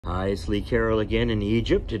Hi, it's Carroll again in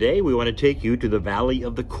Egypt. Today we want to take you to the Valley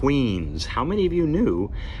of the Queens. How many of you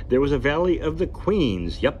knew there was a Valley of the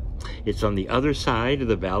Queens? Yep, it's on the other side of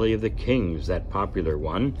the Valley of the Kings, that popular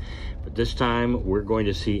one. But this time we're going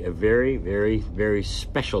to see a very, very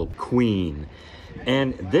special queen.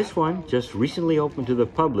 And this one just recently opened to the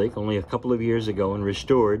public only a couple of years ago and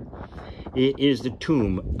restored. It is the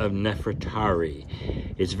tomb of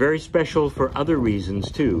Nefertari. It's very special for other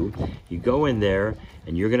reasons too. You go in there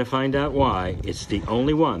and you're going to find out why. It's the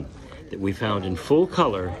only one that we found in full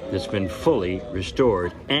color that's been fully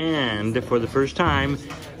restored. And for the first time,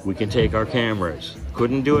 we can take our cameras.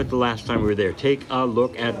 Couldn't do it the last time we were there. Take a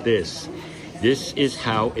look at this. This is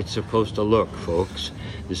how it's supposed to look, folks.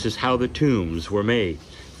 This is how the tombs were made.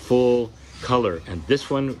 Full color. And this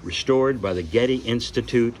one restored by the Getty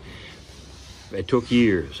Institute. It took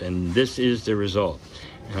years, and this is the result.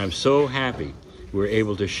 And I'm so happy we're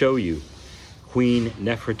able to show you Queen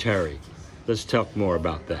Nefertari. Let's talk more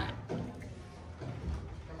about that.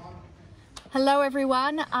 Hello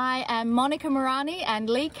everyone, I am Monika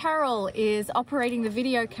and Carroll is operating the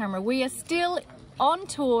video camera. We are still on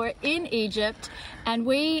tour in Egypt and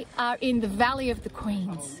we are in the Valley of the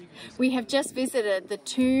Queens. We have just visited the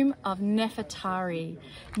tomb of Nefertari.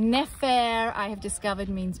 Nefer, I have discovered,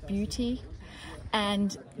 means beauty.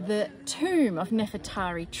 And the tomb of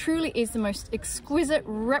Nefertari truly is the most exquisite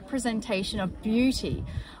representation of beauty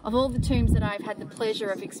of all the tombs that I've had the pleasure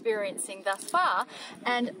of experiencing thus far.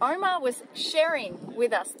 And Omar was sharing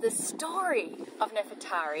with us the story of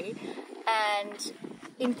Nefertari, and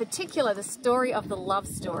in particular the story of the love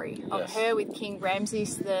story of her with King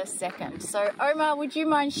Ramses II. So Omar, would you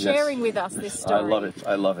mind sharing with us this story?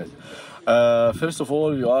 I love it. First of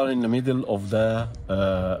all, you are in the middle of the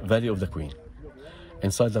Valley of the Queen.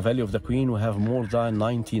 Inside the Valley of the Queen, we have more than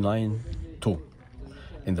 99 tombs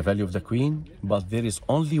in the Valley of the Queen, but there is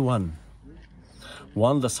only one,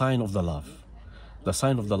 the sign of the love. The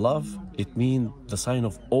sign of the love, it means the sign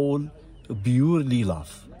of all purely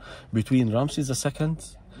love. Between Ramses II,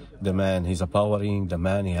 the man he's empowering, the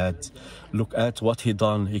man he had, look at what he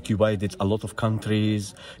done, he occupied a lot of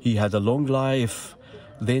countries, he had a long life,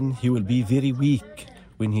 then he will be very weak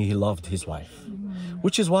when he loved his wife.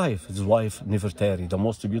 Which his wife Nefertari, the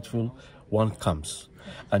most beautiful one, comes.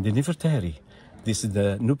 And the Nefertari, this is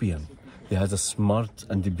the Nubian. He has a smart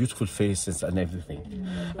and the beautiful faces and everything.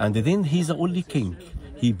 And then he's the only king.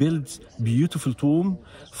 He builds beautiful tomb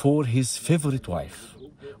for his favorite wife.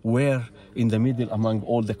 Where in the middle among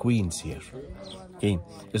all the queens here. Okay,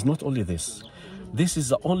 it's not only this. This is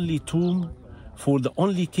the only tomb for the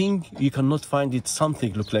only king. You cannot find it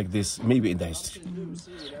something look like this, maybe in the history.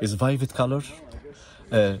 It's vivid color.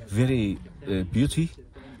 Very beauty,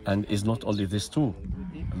 and is not only this too.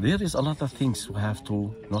 There is a lot of things we have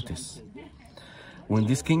to notice. When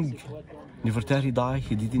this king Nefertari died,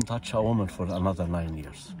 he didn't touch a woman for another 9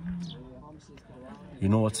 years. You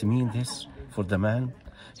know what I mean this? For the man,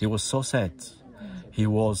 he was so sad. He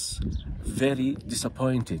was very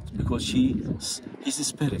disappointed because his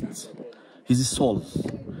spirit, his soul,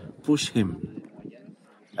 push him.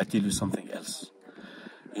 I tell you something else.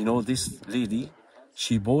 You know this lady,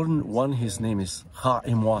 she born one, his name is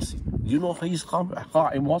Kha'im Wasit. You know who is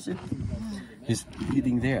Kha'im Wasit? He's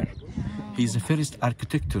leading there. He's the first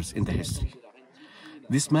architects in the history.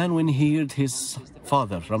 This man, when he heard his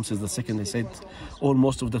father, Ramses II, he said,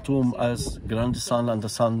 most of the tomb as grandson and the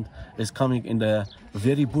son is coming in the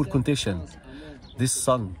very poor condition. This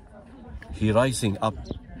son, he rising up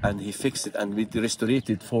and he fixed it and we restored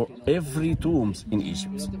it for every tombs in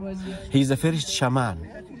Egypt. He's the first shaman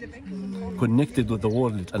connected with the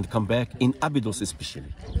world and come back in Abydos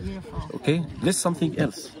especially. Okay, there's something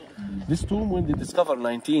else. This tomb, when they discovered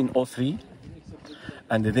 1903,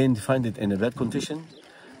 and then they find it in a bad condition,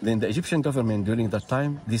 then the Egyptian government during that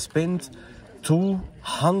time, they spent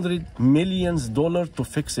 $200 million to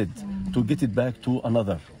fix it, to get it back to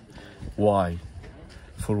another. Why?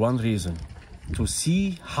 For one reason, to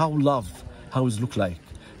see how it look like.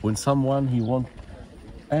 When someone, he want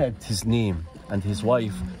add his name and his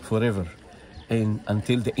wife forever, and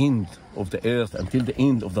until the end of the earth, until the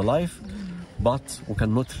end of the life, but we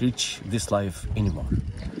cannot reach this life anymore.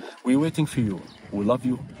 We're waiting for you. We love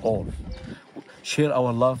you all. Share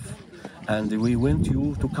our love, and we want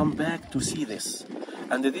you to come back to see this.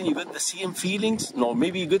 And then you get the same feelings. No,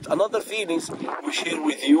 maybe you get another feelings we share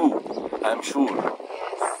with you, I'm sure.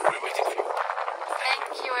 We're waiting for you.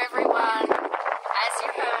 Thank you everyone. As you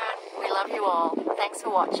heard, we love you all. Thanks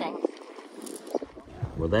for watching.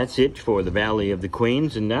 Well, that's it for the Valley of the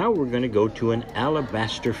Queens, and now we're going to go to an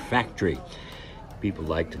alabaster factory. People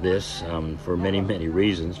liked this for many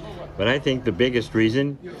reasons. But I think the biggest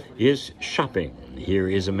reason is shopping. Here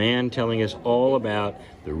is a man telling us all about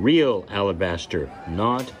the real alabaster,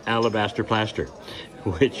 not alabaster plaster,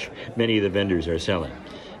 which many of the vendors are selling.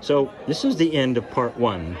 So this is the end of part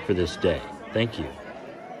 1 for this day. Thank you.